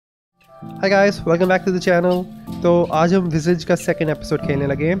Hi guys, welcome back to the channel. तो आज हम विजेज का सेकंड एपिसोड खेलने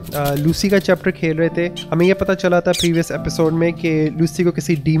लगे हैं। लूसी का चैप्टर खेल रहे थे। हमें यह पता चला था प्रीवियस एपिसोड में कि लूसी को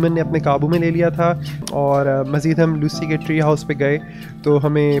किसी डीमन ने अपने काबू में ले लिया था और मज़ीद हम लूसी के ट्री हाउस पे गए तो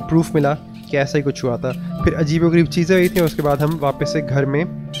हमें प्रूफ मिला कि ऐसा ही कुछ हुआ था। फिर अजीबोगरीब चीज़ें हुई थी और उसके बाद हम वापस से घर में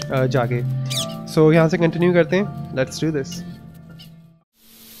जा गए। सो यहाँ से कंटिन्यू करते हैं। Let's do this.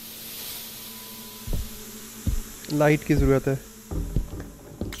 लाइट की ज़रूरत है।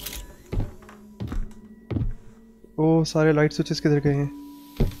 ओ सारे लाइट स्विचेस किधर गए हैं?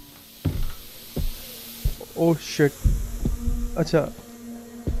 Oh shit. अच्छा,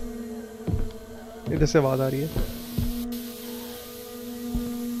 इधर से आवाज़ आ रही है।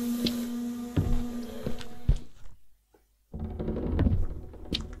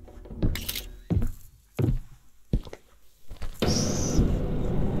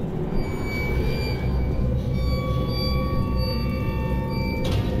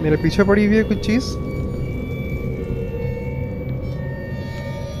 मेरे पीछे पड़ी हुई है कुछ चीज़।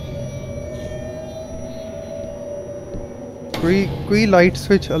 कोई लाइट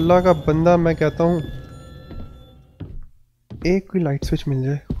स्विच, अल्लाह का बंदा मैं कहता हूँ एक कोई लाइट स्विच मिल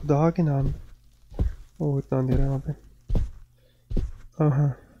जाए खुदा के नाम। ओ इतना अंधेरा है वहाँ पे। हाँ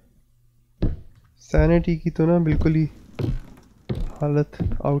हाँ, सैनिटी की तो ना बिल्कुल ही हालत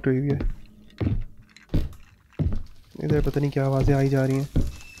आउट हुई हुई है। इधर पता नहीं क्या आवाज़ें आई जा रही हैं।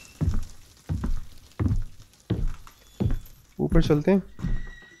 ऊपर चलते हैं।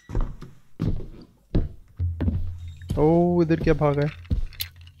 ओ इधर क्या भागा है?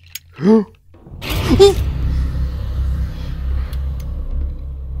 ओ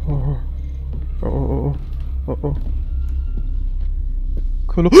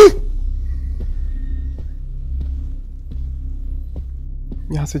खोलो।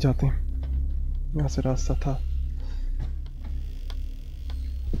 यहाँ से जाते हैं, यहाँ से रास्ता था।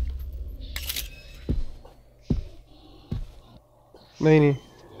 नहीं नहीं,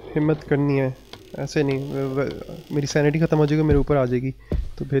 हिम्मत करनी है, ऐसे नहीं। मेरी सैनिटी ख़त्म हो जाएगी, मेरे ऊपर आ जाएगी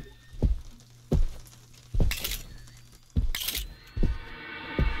तो फिर।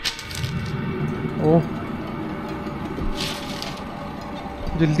 ओह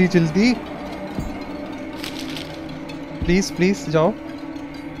जल्दी जल्दी, प्लीज़ प्लीज़ जाओ।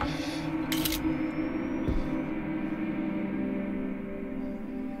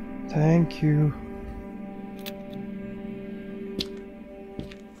 Thank you.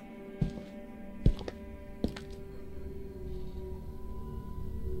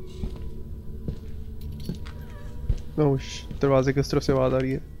 ओह दरवाजे की उस तरफ से आवाज़ आ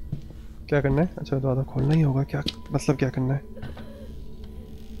रही है। क्या करना है? अच्छा दरवाज़ा खोलना ही होगा। क्या मतलब, क्या करना है?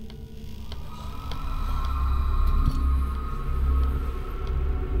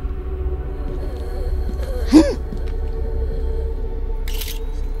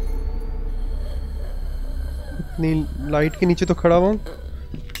 इतनी लाइट के नीचे तो खड़ा हुआ हूँ।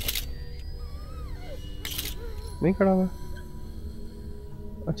 नहीं खड़ा हुआ।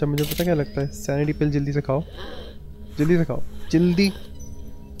 अच्छा मुझे पता क्या लगता है, सैनिटी पिल जल्दी से खाओ, जल्दी से खाओ, जल्दी।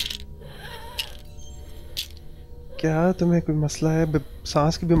 क्या तुम्हें कोई मसला है?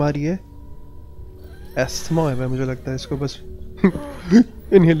 सांस की बीमारी है? एस्थमा है मुझे लगता है इसको, बस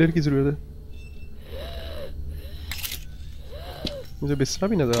इनहेलर की ज़रूरत है। मुझे बिस्तर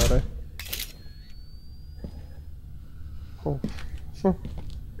भी नज़र आ रहा है। ओह, ओह।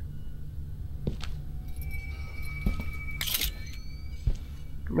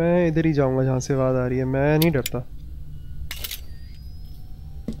 मैं इधर ही जाऊंगा जहाँ से आवाज़ आ रही है, मैं नहीं डरता।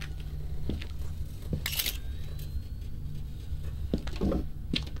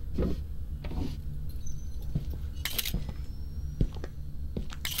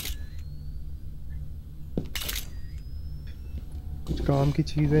 कुछ काम की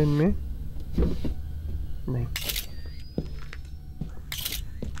चीज़ है इनमें? नहीं।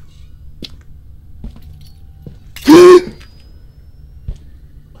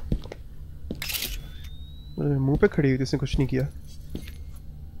 मुंह पे खड़ी हुई थी, इसने कुछ नहीं किया।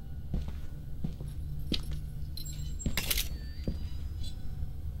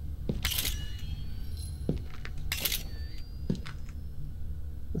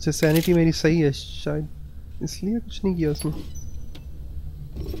 अच्छा सैनिटी मेरी सही है शायद, इसलिए कुछ नहीं किया उसने।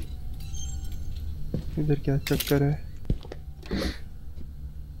 इधर क्या चक्कर है?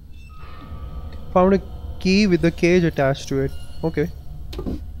 Found a key with a cage attached to it. Okay.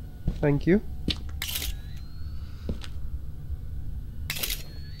 Thank you.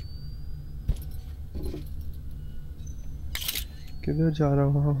 किधर जा रहा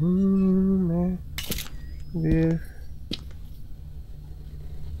हूँ मैं? Where?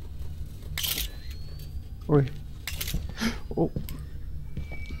 ओए, ओ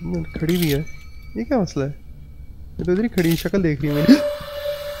खड़ी भी है, ये क्या मसला है? ये तो इधर ही खड़ी, शक्ल देख रही है मेरी।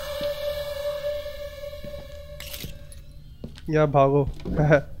 या भागो।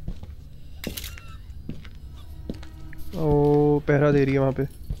 ओ पहरा दे रही है वहाँ पे।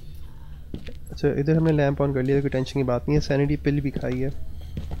 अच्छा इधर हमने लैंप ऑन कर लिया, कोई टेंशन की बात नहीं है। सैनिटी पिल भी खाई है,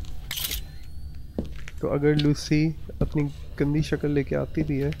 तो अगर लूसी अपनी गंदी शक्ल लेके आती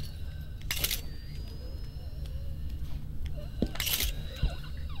भी है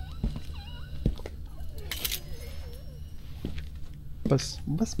बस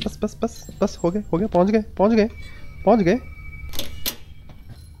बस बस बस बस बस हो गए पहुंच गए पहुंच गए पहुंच गए।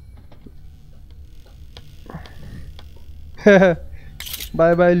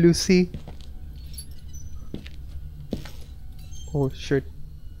 Bye bye Lucy. Oh shit,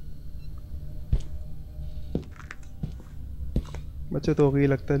 बच्चे तो हो गई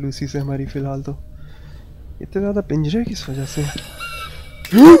लगता है लूसी से हमारी फिलहाल। तो इतने ज़्यादा पिंजरे किस वजह से?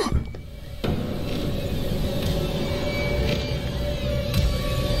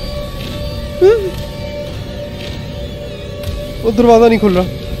 वो दरवाज़ा नहीं खुल रहा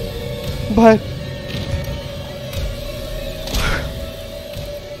बाहर।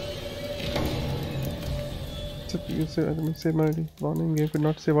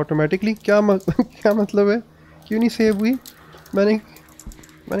 ऑटोमेटिकली क्या क्या मतलब है? क्यों नहीं सेव हुई? मैंने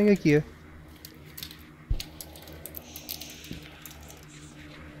क्या किया?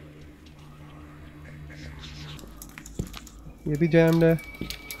 ये भी जैम्ड है।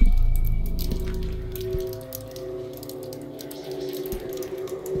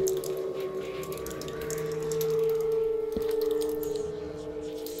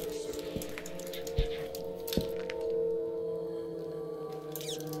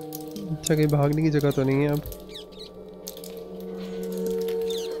 अच्छा कहीं भागने की जगह तो नहीं है अब।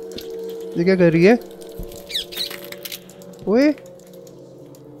 ये क्या कर रही है? ओए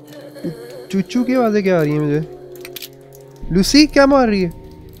चूचू की आवाज़ें क्या आ रही है मुझे? लूसी क्या मार रही है?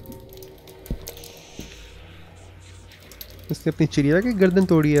 इसने अपनी चिड़िया की गर्दन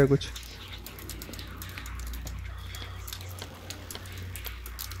तोड़ी है कुछ?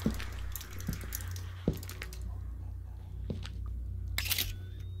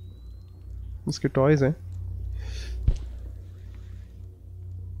 इसके टॉयज हैं।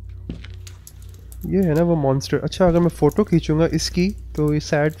 ये है ना वो मॉन्स्टर। अच्छा अगर मैं फ़ोटो खींचूंगा इसकी तो ये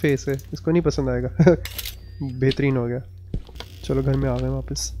सैड फेस है, इसको नहीं पसंद आएगा। बेहतरीन हो गया। चलो घर में आ गए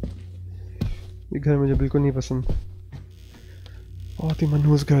वापस। ये घर मुझे बिल्कुल नहीं पसंद, बहुत ही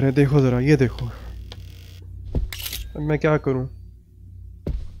मनहूस घर है। देखो ज़रा, ये देखो। अब मैं क्या करूं?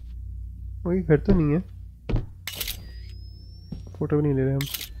 वही घर तो नहीं है। फ़ोटो भी नहीं ले रहे हम।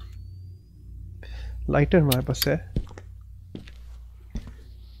 लाइटर हमारे पास है।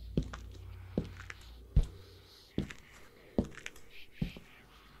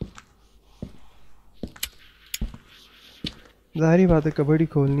 ज़ाहिर बात है कबर्ड ही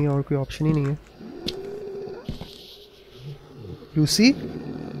खोलनी है, और कोई ऑप्शन ही नहीं है। लूसी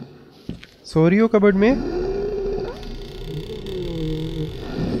सो रही हो कबर्ड में?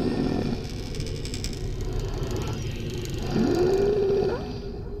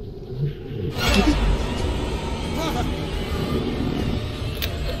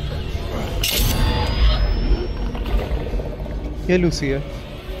 ये लूसी है।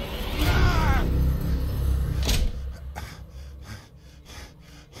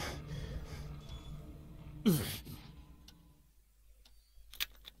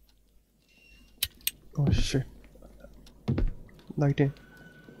 ओह शिट, लाइटें।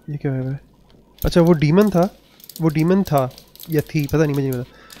 ये क्या है? अच्छा वो डीमन था, वो डीमन था या थी, पता नहीं, मुझे नहीं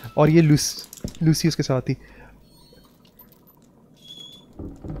पता। और ये लूसी उसके साथ थी।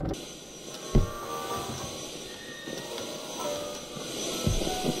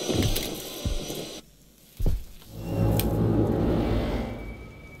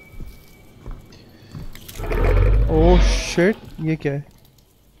 ओह शिट, ये क्या है?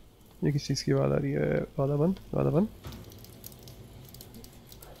 ये किस चीज़ की आवाज़ आ रही है? वादा बंद, वादा बंद।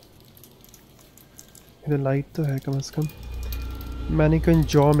 इधर लाइट तो है कम से कम। मैनिक्विन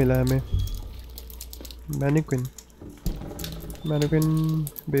जॉ मिला है हमें। मैनिक्विन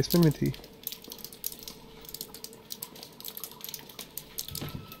बेसमेंट में थी।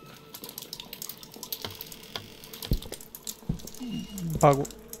 भागो,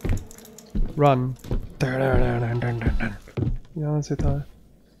 रन। यहाँ से था।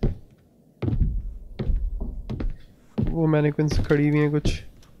 वो मैनिक्विन्स खड़ी हुई हैं कुछ,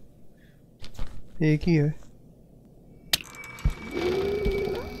 एक ही है।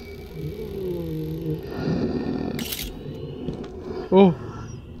 ओह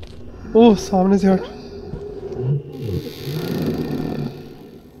ओह, सामने से हट।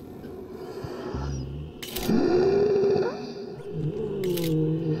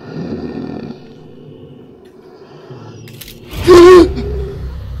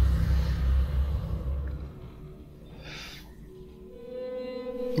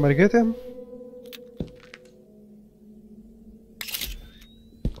 मर गए थे हम।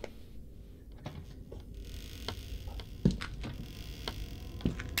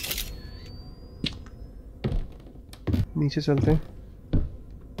 नीचे चलते हैं।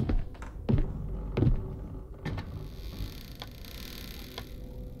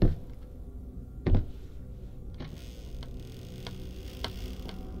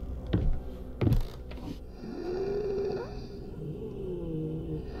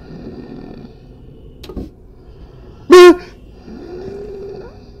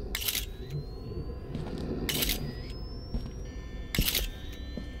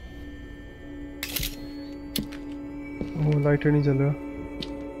 वो लाइटर नहीं चल रहा।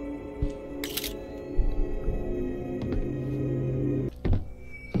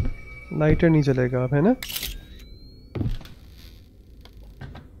 लाइटर नहीं चलेगा अब, है ना?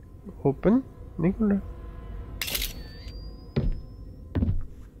 ओपन नहीं खुल रहा।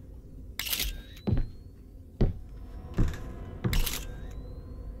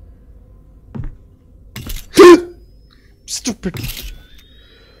 Stupid.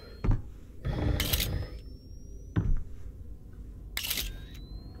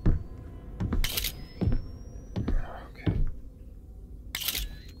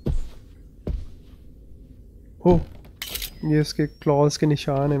 ओ, ये इसके क्लॉज के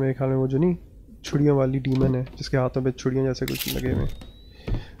निशान है मेरे ख्याल में। वो जो नहीं छुड़ियों वाली डीमन है जिसके हाथों पे छुड़ियां जैसे कुछ लगे हुए।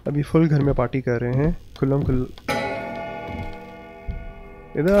 अभी फुल घर में पार्टी कर रहे हैं, खुल्लम खुल।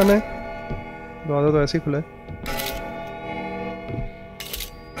 इधर आना है, दरवाजा तो ऐसे ही खुला है।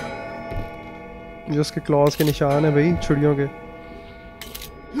 जो उसके क्लॉज के निशान है भाई, छुड़ियों के।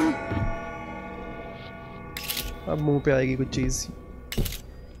 अब मुंह पे आएगी कुछ चीज।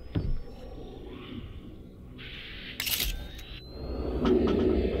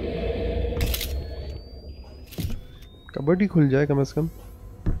 कबड्डी खुल जाए कम से कम।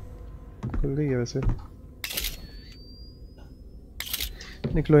 खुल गई है वैसे।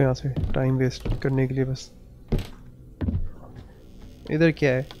 निकलो यहाँ से, टाइम वेस्ट करने के लिए बस। इधर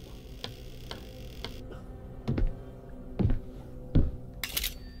क्या है?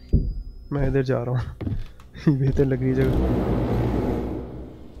 मैं इधर जा रहा हूँ। बेहतर लग रही जगह।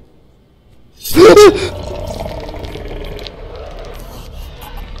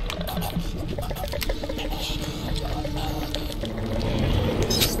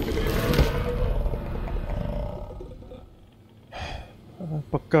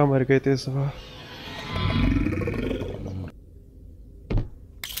 पक्का मर गए थे सब।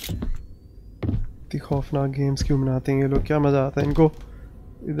 इतनी खौफनाक गेम्स क्यों बनाते हैं ये लोग? क्या मजा आता है इनको?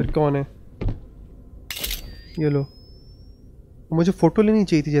 इधर कौन है? ये लो। मुझे फोटो लेनी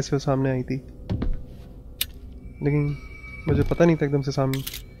चाहिए थी जैसे वो सामने आई थी, लेकिन मुझे पता नहीं था एकदम से सामने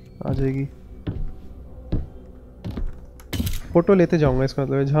आ जाएगी। फोटो लेते जाऊंगा, इसका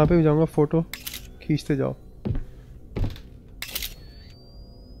मतलब है जहाँ पे भी जाऊंगा फोटो खींचते जाओ।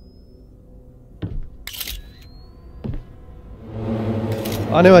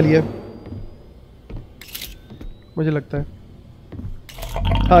 आने वाली है मुझे लगता है।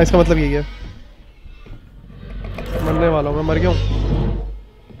 हाँ, इसका मतलब यही है। मरने वाला हूँ मैं, मर गया हूँ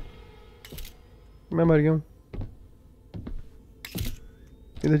मैं, मर गया हूँ।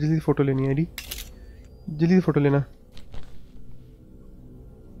 इधर जल्दी फोटो लेनी है। डी जल्दी फोटो लेना।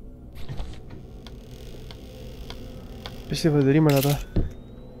 पिछले बार इधर ही मरा था।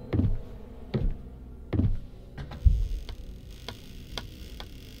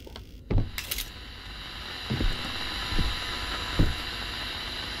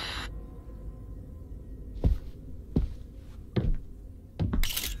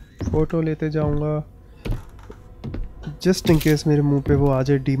 फोटो लेते जाऊंगा जस्ट इन केस मेरे मुंह पे वो आ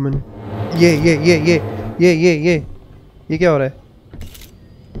जाए डीमन। ये क्या हो रहा है?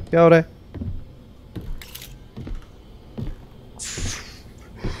 क्या हो रहा है?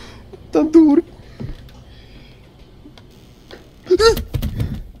 तंदूर।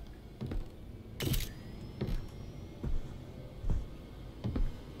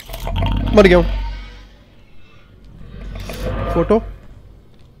 मर गया हूं। फोटो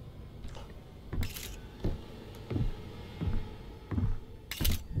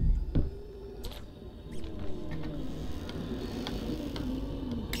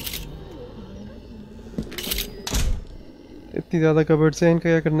इतनी ज़्यादा कबर्ड से इनका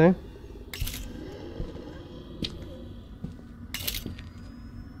क्या करना है?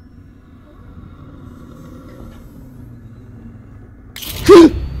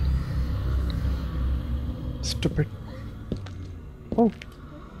 Stupid. Oh.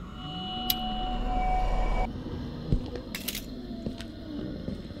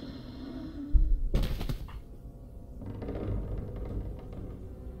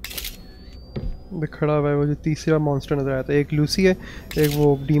 खड़ा हुआ है वो जो तीसरा मॉन्स्टर नजर आया था। एक लूसी है, एक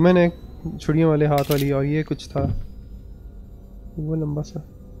वो डीमन है छुड़ियों वाले हाथ वाली, और ये कुछ था वो लंबा सा।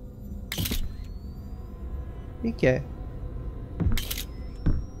 ये क्या है?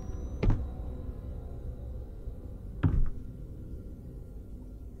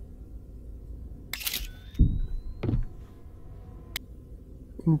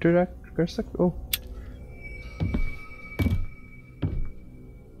 इंटरैक्ट कर सकते? Oh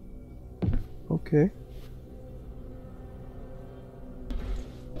okay.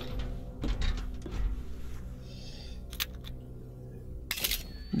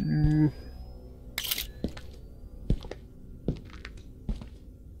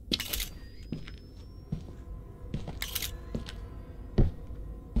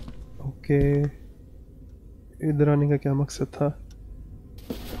 ओके, इधर आने का क्या मकसद था?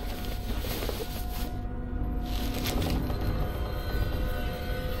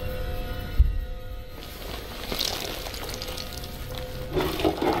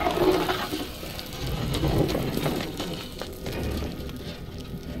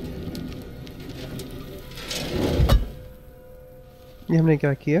 ये हमने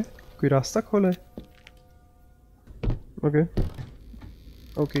क्या किया? कोई रास्ता खोला है? ओके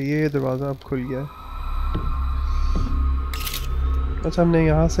ओके, ये दरवाज़ा अब खुल गया है। अच्छा, हमने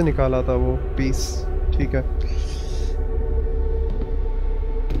यहाँ से निकाला था वो पीस, ठीक है।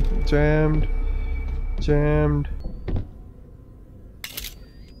 Jammed jammed.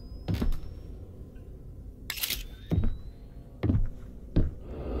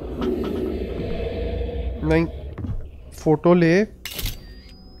 नहीं, फोटो ले।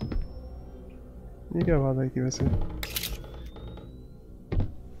 ये क्या आवाज आई थी वैसे?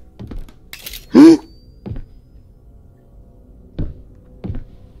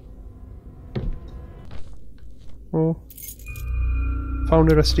 ओ,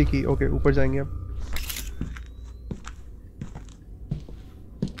 फाउंड रस्टी की। ओके, ऊपर जाएंगे अब।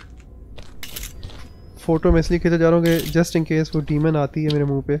 फोटो में इसलिए खींचा जा रहा हूँ कि जस्ट इन केस वो डीमन आती है मेरे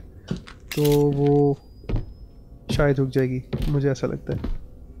मुंह पे तो वो शायद रुक जाएगी, मुझे ऐसा लगता है।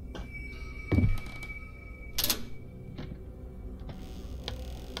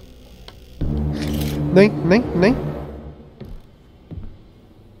 नहीं नहीं नहीं,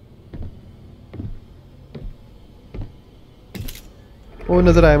 वो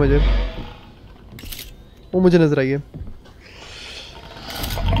नजर आया मुझे, वो मुझे नजर आई है।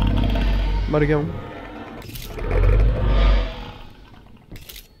 मर गया हूँ।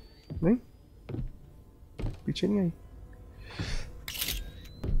 नहीं, पीछे नहीं आई,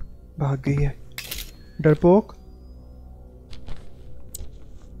 भाग गई है डरपोक।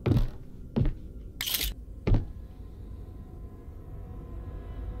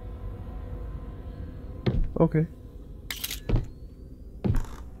 Okay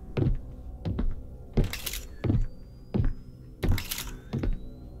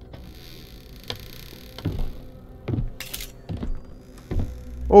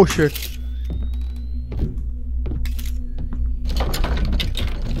oh shit,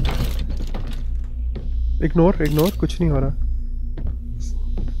 ignore ignore, कुछ नहीं हो रहा।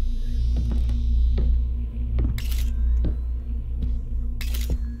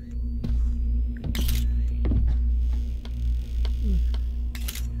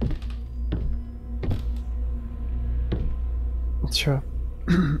 अच्छा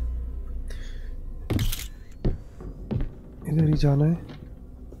इधर ही जाना है।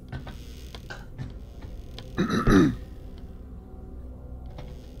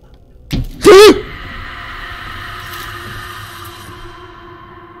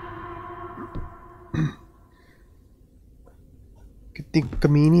 कितनी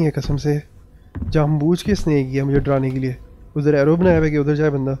कमीनी है कसम से, जानबूझ के इसने किया मुझे डराने के लिए। उधर एरो बनाया हुआ कि उधर जाए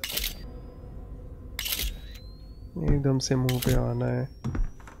बंदा, एकदम से मुंह पे आना है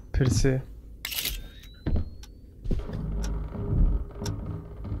फिर से।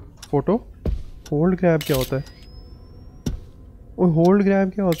 फोटो होल्ड ग्रैब क्या होता है? ओ, होल्ड ग्रैब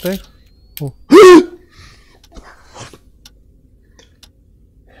क्या होता है? ओ।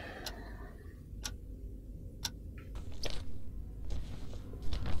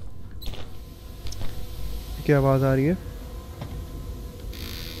 क्या आवाज आ रही है?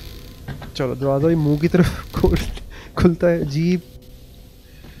 चलो दरवाजा भी मुंह की तरफ खुलता है, अजीब।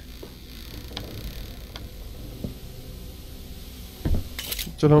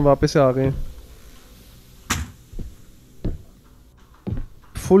 चलो हम वापस से आ गए।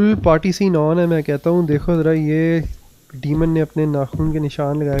 फुल पार्टी सीन ऑन है। मैं कहता हूँ देखो ज़रा, ये डीमन ने अपने नाखून के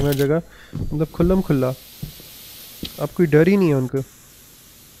निशान लगाए हुए जगह, मतलब खुल्लम खुल्ला। अब कोई डर ही नहीं है उनको।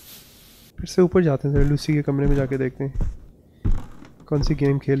 फिर से ऊपर जाते हैं, लूसी के कमरे में जाके देखते हैं कौन सी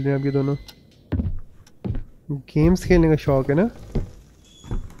गेम खेल रहे हैं अब ये दोनों। गेम्स खेलने का शौक है ना,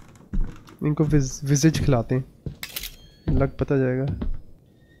 इनको विजिज खिलाते हैं, लग पता जाएगा।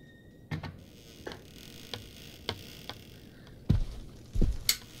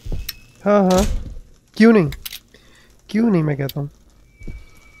 हाँ हाँ, क्यों नहीं, क्यों नहीं, मैं कहता हूँ।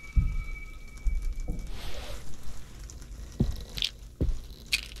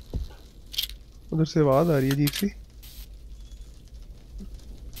 उधर से आवाज आ रही है अजीब सी।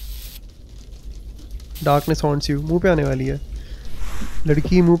 डार्कनेस हॉन्ट्स यू, मुंह पे आने वाली है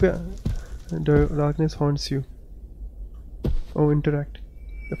लड़की, मुंह पे। Darkness haunts you, oh interact,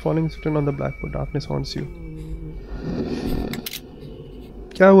 the following is written on the black board, darkness haunts you.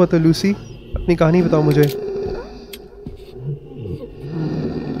 क्या हुआ था लूसी, अपनी कहानी बताओ मुझे।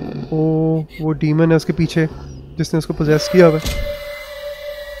 ओ वो डीमन है उसके पीछे जिसने उसको पोजेस किया हुआ है।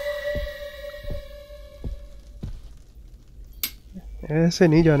 ऐसे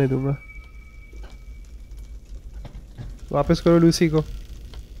नहीं जाने दूंगा। वापस करो लूसी को।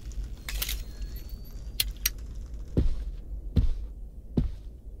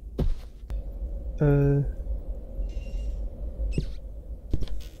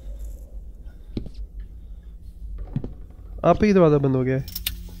 आप ही दरवाजा बंद हो गया है।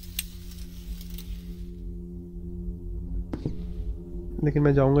 लेकिन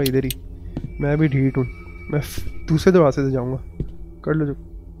मैं जाऊंगा इधर ही, मैं भी ढीठ हूँ, मैं दूसरे दरवाजे से जाऊंगा। कर लो जो,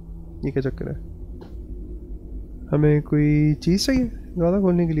 ये क्या चक्कर है। हमें कोई चीज़ चाहिए दरवाजा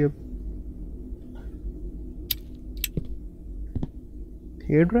खोलने के लिए। अब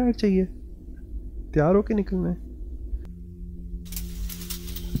हेयर ड्रायर चाहिए, तैयार होके निकलना है।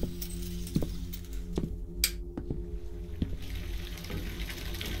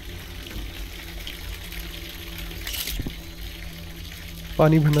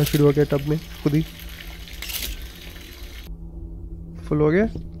 पानी भरना शुरू हो गया टब में खुद ही, फुल हो गया।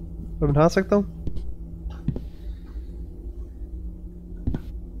 अब नहा सकता हूँ।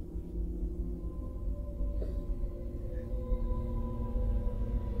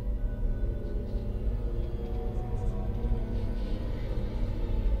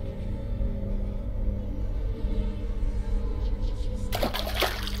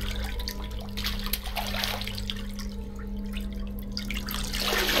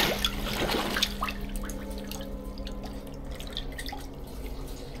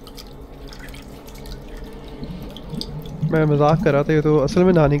 मैं मजाक कर रहा था, ये तो असल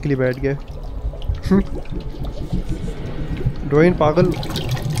में नहाने के लिए बैठ गया। ड्रोइन पागल।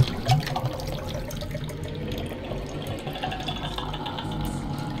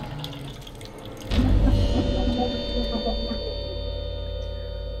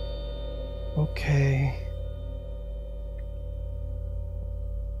 ओके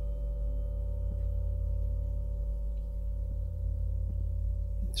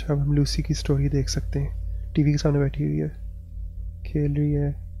अच्छा, अब हम लूसी की स्टोरी देख सकते हैं। टीवी के सामने बैठी हुई है, खेल रही है।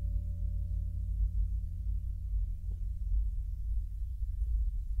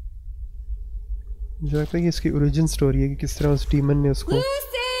 मुझे लगता है कि इसकी ओरिजिन स्टोरी है कि किस तरह उस डीमन ने उसको।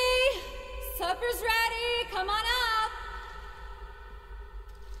 Lucy, supper's ready. Come on up.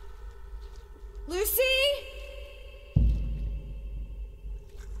 Lucy?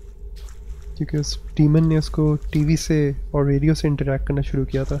 क्योंकि उस डीमन ने उसको टीवी से और रेडियो से इंटरेक्ट करना शुरू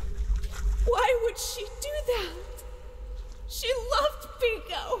किया था। Why would she do that? She loved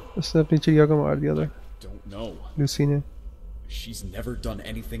Pico. उसने अपनी चिड़िया को मार दिया था Don't know. लूसी ने। She's never done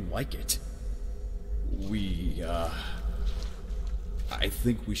anything like it. I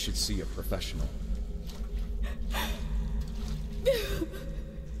think we should see a professional.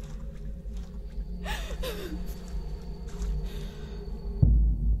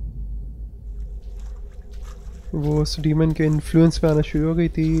 वो उस डीमन के इन्फ्लुएंस में आना शुरू हो गई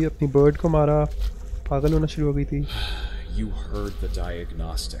थी, अपनी बर्ड को मारा, पागल होना शुरू हो गई थी। You heard the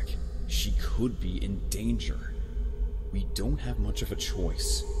diagnostic. She could be in danger. We don't have much of a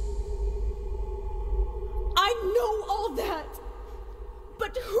choice. I know all that.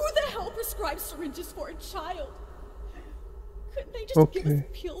 But who the hell prescribes syringes for a child? Couldn't they just give us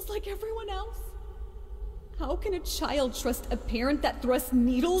pills like everyone else? How can a child trust a parent that thrusts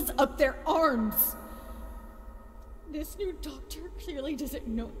needles up their arms? This new doctor clearly doesn't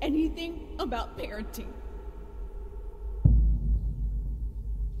know anything about parenting.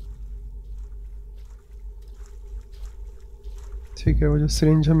 ठीक है, वो जो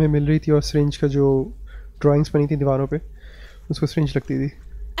syringe हमें मिल रही थी और syringe का जो ड्राइंग्स बनी थी दीवारों पे, उसको सिरिंज लगती थी।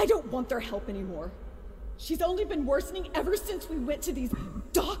 I don't want their help anymore. She's only been worsening ever since we went to these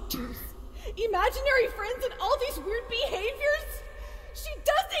doctors. Imaginary friends and all these weird behaviors. She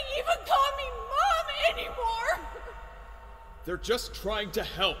doesn't even call me mom anymore. They're just trying to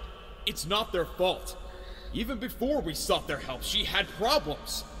help. It's not their fault. Even before we sought their help, she had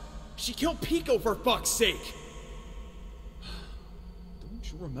problems. She killed Pico for fuck's sake.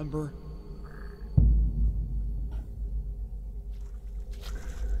 Don't you remember?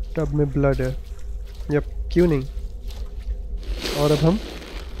 Tub में blood है। Yup, क्यों नहीं। और अब हम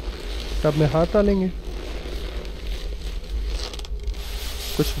tub में हाथ डालेंगे।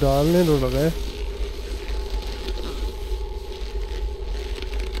 कुछ डालने दो लगा है।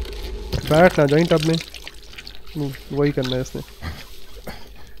 बैठ ना जाए टब में। वही करना है इसने।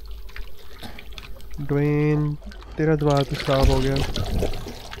 ड्वेन, तेरा दिमाग तो खराब हो गया।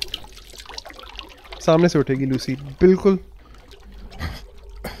 सामने से उठेगी लूसी, बिल्कुल।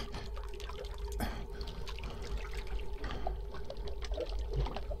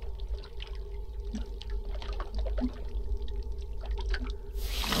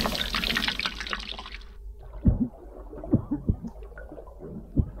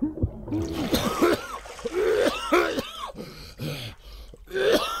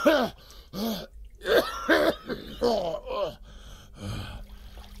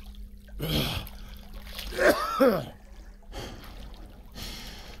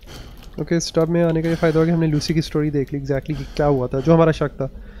 ओके, स्टॉप में आने का ये फ़ायदा हो गया, हमने लूसी की स्टोरी देख ली एग्जैक्टली कि क्या हुआ था, जो हमारा शक था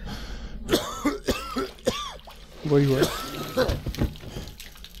वही हुआ।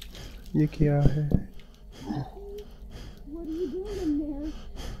 ये क्या है?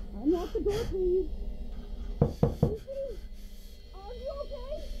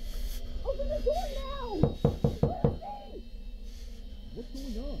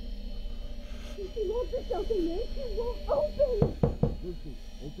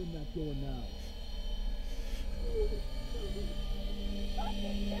 Open that door now.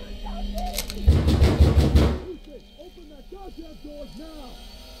 Open that goddamn door now.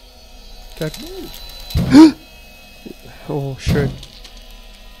 Oh shit.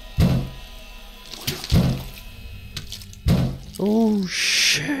 Oh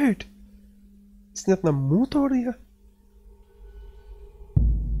shit. इसने अपना मुंह तोड़ दिया।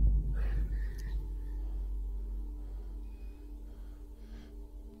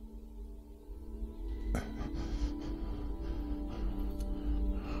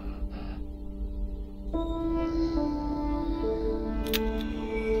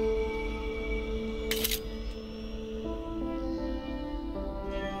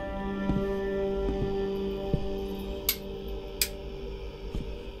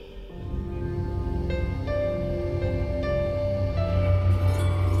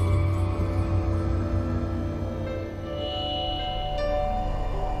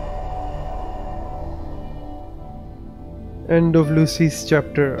 End of Lucy's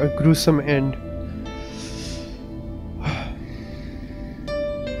chapter, a gruesome end.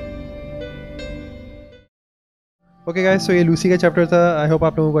 Okay guys, तो ये लूसी का चैप्टर था। आई होप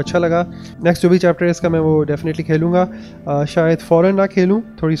आप लोगों को अच्छा लगा। नेक्स्ट जो भी चैप्टर है इसका मैं वो डेफिनेटली खेलूँगा। शायद फ़ौरन ना खेलूँ,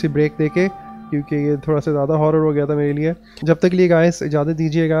 थोड़ी सी ब्रेक देके, क्योंकि ये थोड़ा सा ज़्यादा हॉरर हो गया था मेरे लिए। जब तक लिए गाइस इजाज़त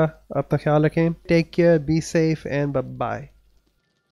दीजिएगा, अपना ख्याल रखें। Take care, be safe and bye bye.